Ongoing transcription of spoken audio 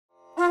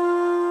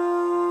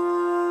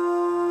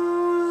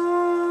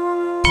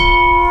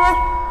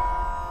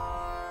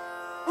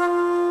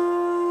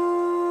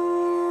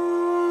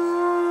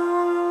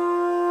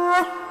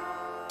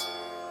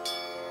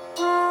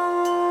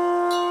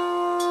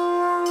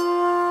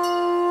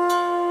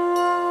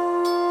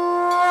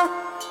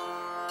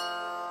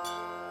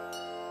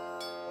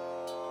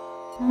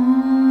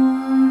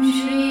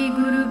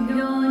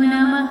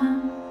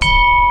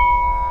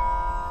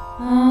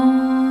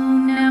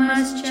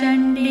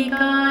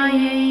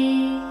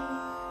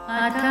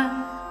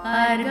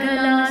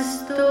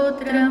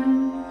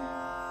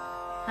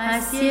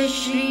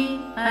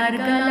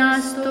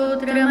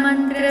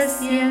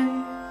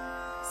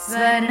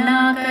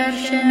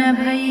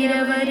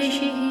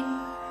स्वर्णाकर्षणभैरवऋषिः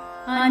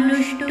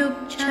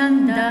अनुष्टुप्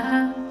छन्दः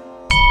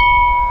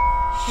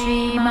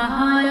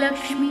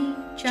श्रीमहालक्ष्मी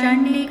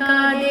चण्डिका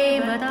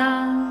देवता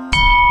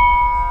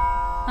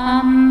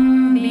अं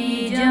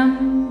बीजं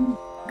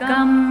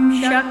गं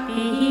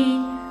शक्तिः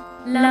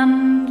लं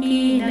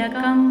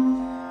कीलकम्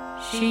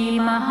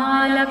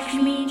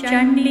श्रीमहालक्ष्मी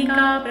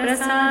चण्डिका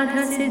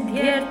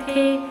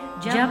प्रसादसिद्ध्यर्थे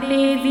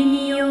जपे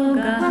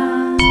विनियोगः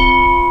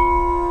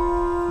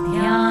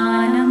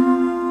ध्यानम्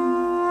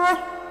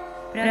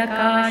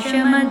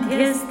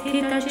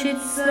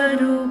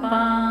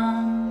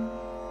प्रकाशमध्यस्थितचित्स्वरूपाम्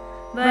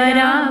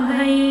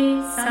वराभये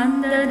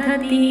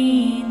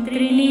सन्दधतीं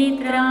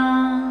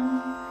त्रिनेत्रां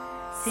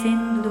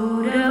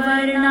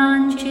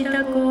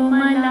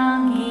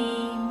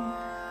सिन्दूरवर्णाञ्चितकोमलाङ्गीं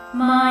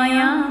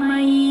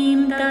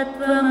मायामयीं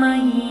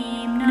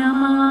तत्त्वमयीं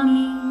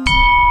नमामि।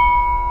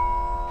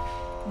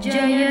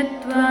 जय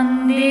त्वं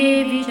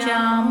देवि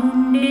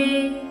चामुण्डे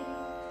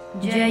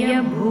जय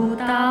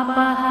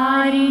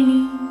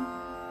भूतापहारिणि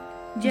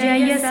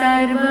जय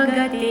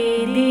सर्वगते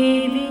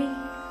देवि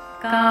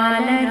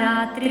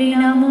कालरात्रि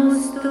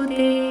नमोऽस्तु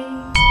ते।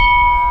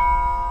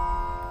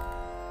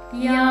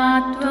 या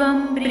त्वं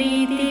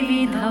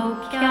प्रीतिविधौ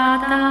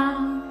ख्याता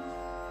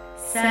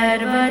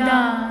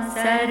सर्वदा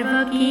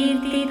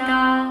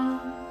सर्वकीर्तिता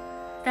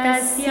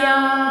तस्या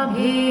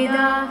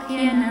भेदा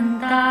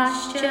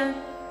ह्यनन्ताश्च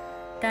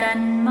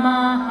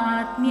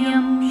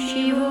तन्माहात्म्यं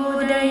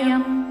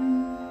शिवोदयम्।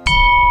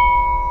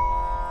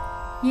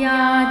 या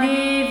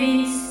देवी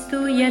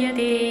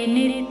स्तूयते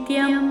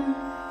नित्यं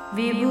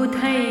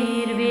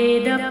विबुधैर्वेदपारगैः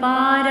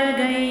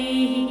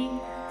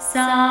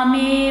सा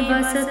मे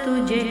वसतु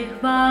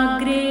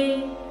जिह्वाग्रे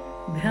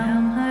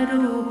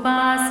ब्रह्मरूपा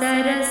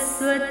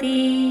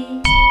सरस्वती।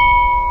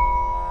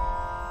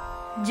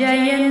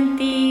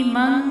 जयन्ती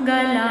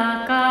मङ्गला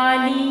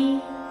काली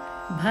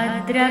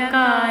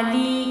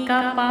भद्रकाली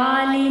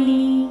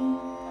कपालिनी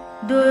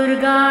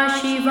दुर्गा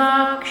शिवा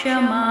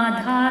क्षमा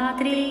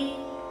धात्री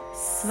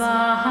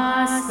स्वाहा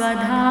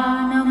स्वधा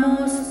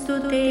नमोऽस्तु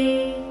ते।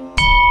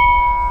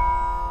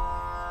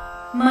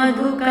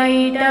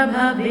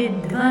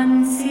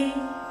 मधुकैटभविध्वंसि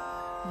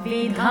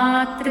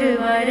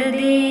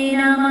विधातृवरदे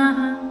नमः।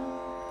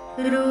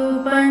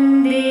 रूपं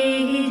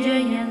देहि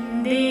जयं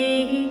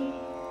देहि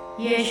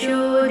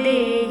यशो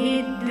देहि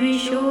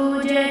द्विषो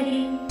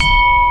जहि।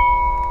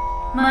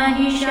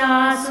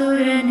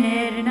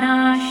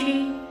 महिषासुरनिर्नाशि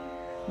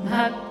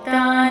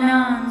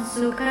भक्तानां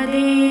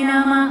सुखदे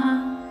नमः।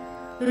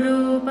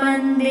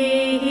 रूपं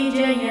देहि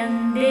जयं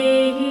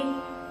देहि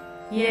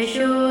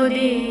यशो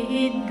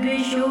देहि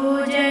द्विषो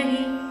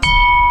जहि।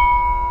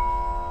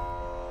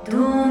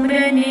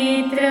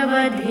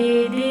 धूम्रनेत्रवधे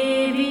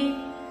देवी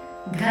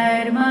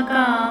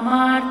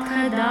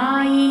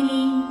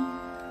धर्मकामार्थदायिनी।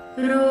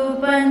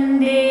 रूपं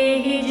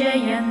देहि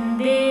जयं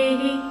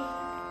देहि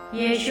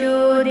यशो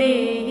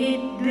देहि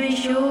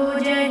द्विषो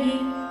जहि।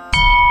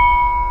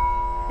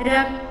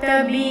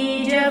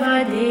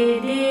 रक्तबीजवधे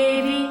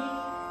देवी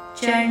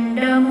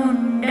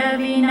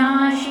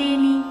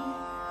चण्डमुण्डविनाशिनी।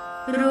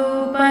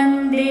 रूपं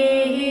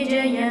देहि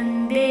जयं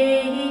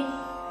देहि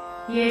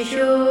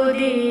यशो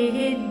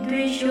देहि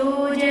द्विषो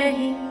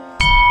जहि।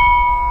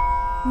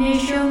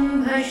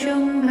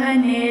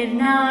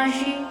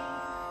 निशुम्भशुम्भनिर्नाशि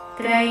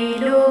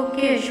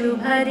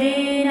त्रैलोक्यशुभदे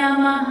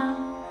नमः।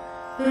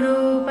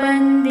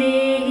 रूपं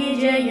देहि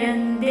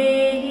जयं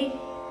देहि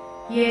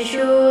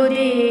यशो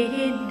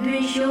देहि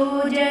द्विषो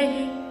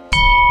जहि।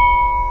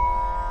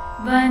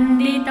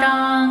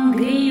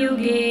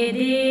 वन्दिताङ्घ्रियुगे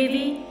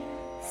देवी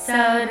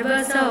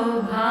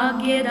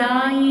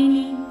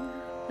सर्वसौभाग्यदायिनी।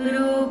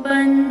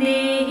 रूपं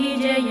देहि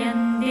जयं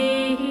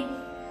देहि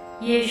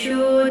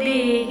यशो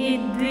देहि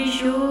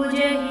द्विषो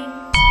जहि।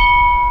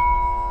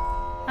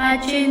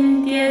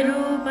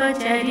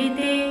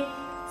 अचिन्त्यरूपचरिते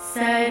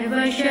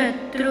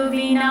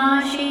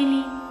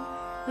सर्वशत्रुविनाशिनी।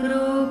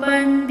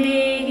 रूपं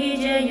देहि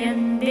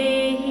जयं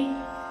देहि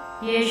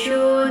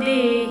यशो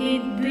देहि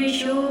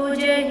द्विषो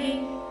जहि।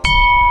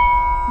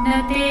 न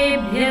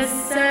तेभ्यः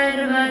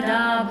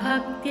सर्वदा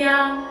भक्त्या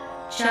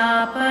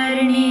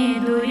चापर्णे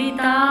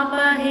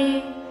दुरितापहे।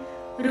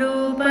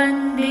 रूपं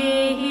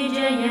देहि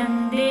जयं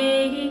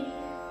देहि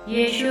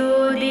यशो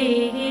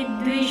देहि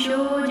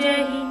द्विषो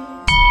जहि।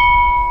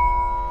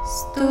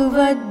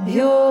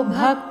 स्तुवद्भ्यो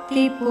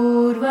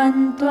भक्तिपूर्वं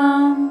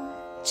त्वां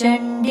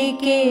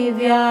चण्डिके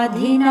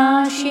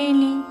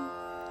व्याधिनाशिनि।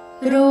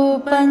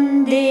 रूपं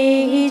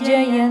देहि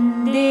जयं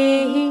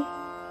देहि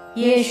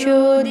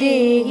यशो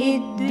देहि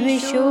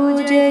द्विषो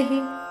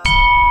जहि।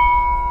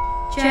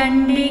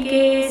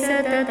 चण्डिके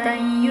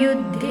सततं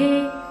युद्धे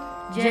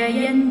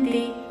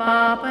जयन्ति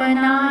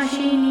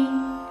पापनाशिनि।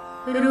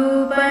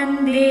 रूपं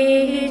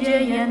देहि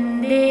जयं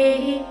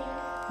देहि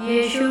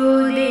यशो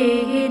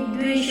देहि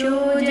द्विषो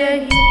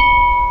जहि।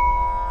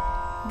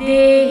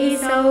 देहि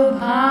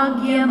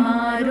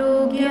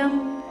सौभाग्यमारोग्यं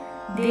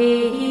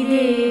देहि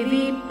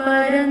देवी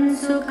परं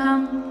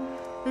सुखं।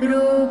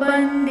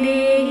 रूपं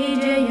देहि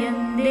जयं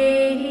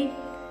देहि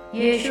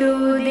यशो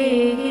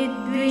देहि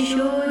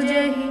द्विषो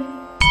जहि।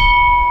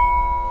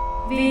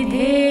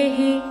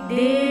 विधेहि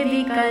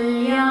देवि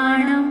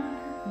कल्याणं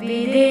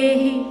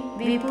विदेहि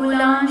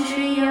विपुलां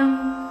श्रियं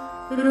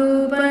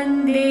रूपं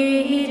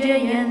देहि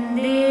जयं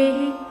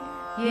देहि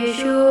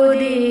यशो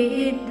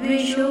देहि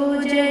द्विषो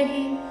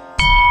जहि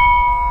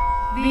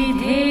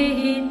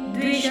विधेहि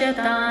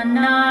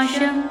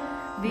द्विषतान्नाशं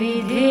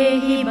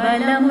विधेहि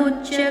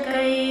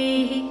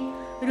बलमुच्चकैः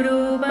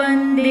रूपं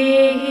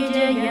देहि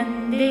जयं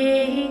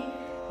देहि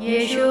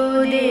यशो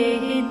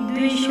देहि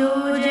द्विषो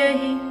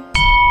जहि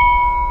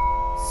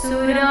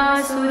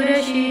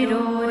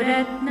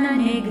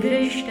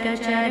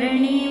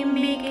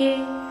सुरासुरशिरोरत्ननिगृष्टचरणीम्बिके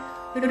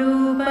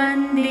रूपं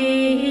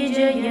देहि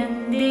जयं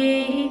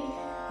देहि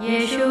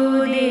यशो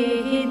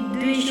देहि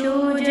द्विषो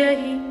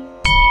जहि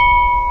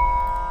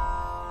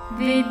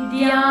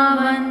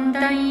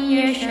विद्यावन्तं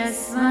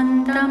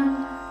यशस्वन्तं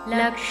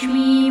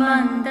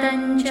लक्ष्मीवन्तं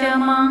च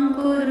मां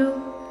कुरु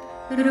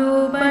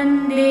रूपं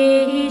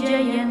देहि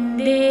जयं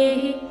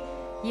देहि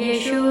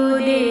यशो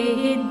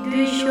देहि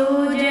द्विषो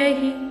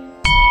जहि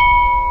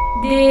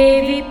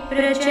देवि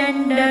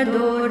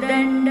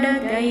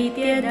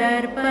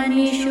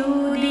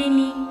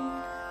प्रचण्डदोर्दण्डदैत्यदर्पनिषूदिनि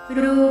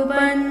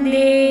रूपं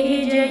देहि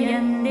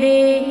जयं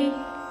देहि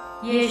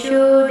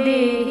यशो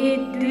देहि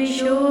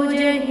द्विषो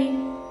जहि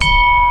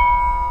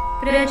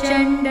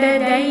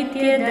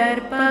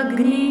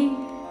प्रचण्डदैत्यदर्पघ्नि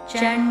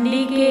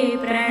चण्डिके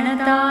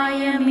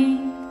प्रणतायमि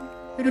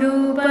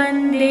रूपं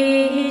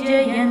देहि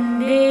जयं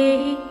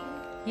देहि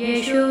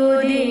यशो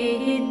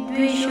देहि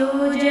द्विषो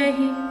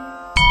जहि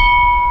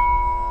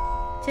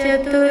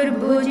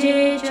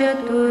चतुर्भुजे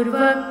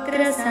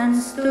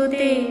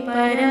चतुर्वक्त्रसंस्तुते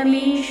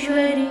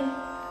परमेश्वरि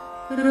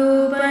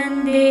रूपं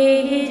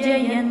देहि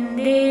जयं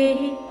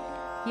देहि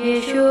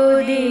यशो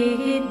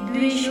देहि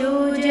द्विषो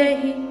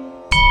जहि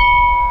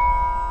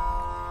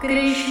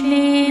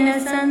कृष्णेन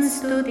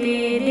संस्तुते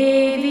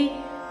देवि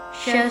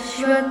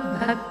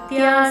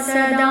शश्वद्भक्त्या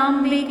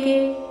सदाम्बिके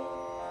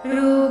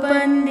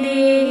रूपं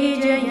देहि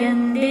जयं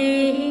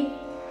देहि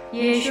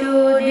यशो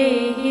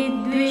देहि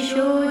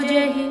द्विषो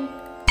जहि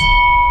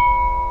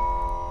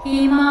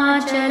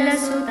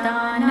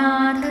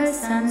हिमाचलसुतानाथ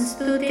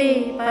संस्तुते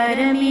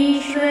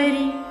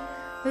परमेश्वरि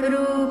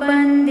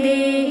रूपं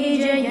देहि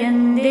जयं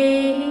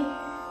देहि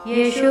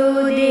यशो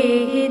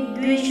देहि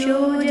द्विषो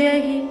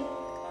जहि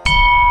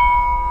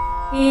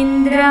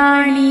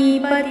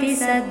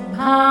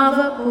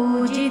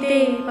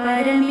इन्द्राणीपतिसद्भावपूजिते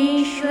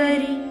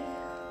परमेश्वरि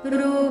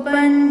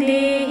रूपं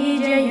देहि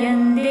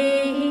जयं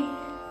देहि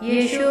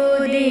यशो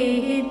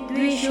देहि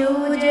द्विषो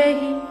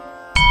जहि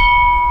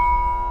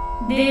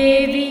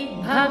देवि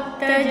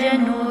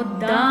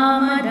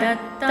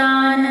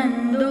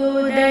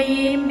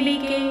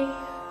भक्तजनोद्दामदत्तानन्दोदयेऽम्बिके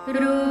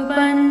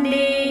रूपं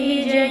देहि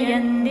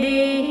जयं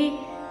देहि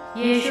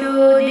यशो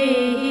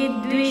देहि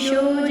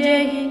द्विषो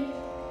जहि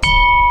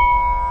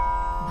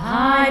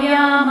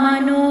भार्या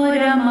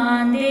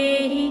मनोरमां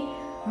देहि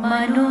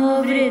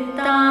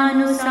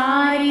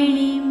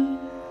मनोवृत्तानुसारिणीं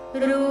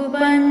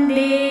रूपं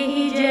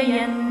देहि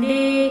जयं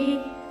देहि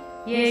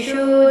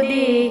यशो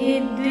देहि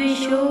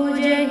द्विषो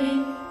जहि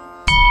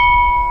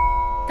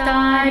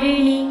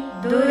तारिणि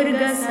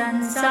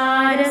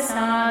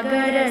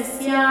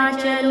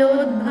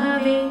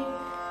दुर्गसंसारसागरस्याचलोद्भवे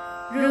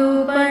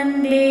रूपं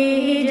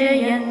देहि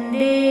जयं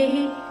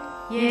देहि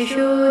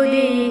यशो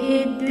देहि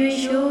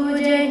द्विषो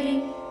जहि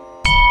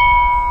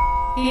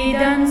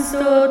इदं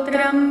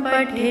स्तोत्रं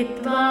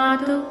पठित्वा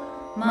तु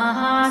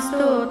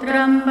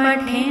महास्तोत्रं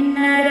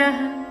पठेन्नरः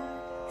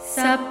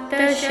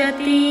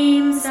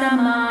सप्तशतीं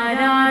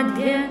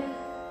समाराध्य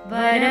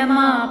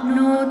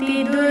वरमाप्नोति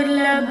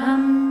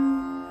दुर्लभम्।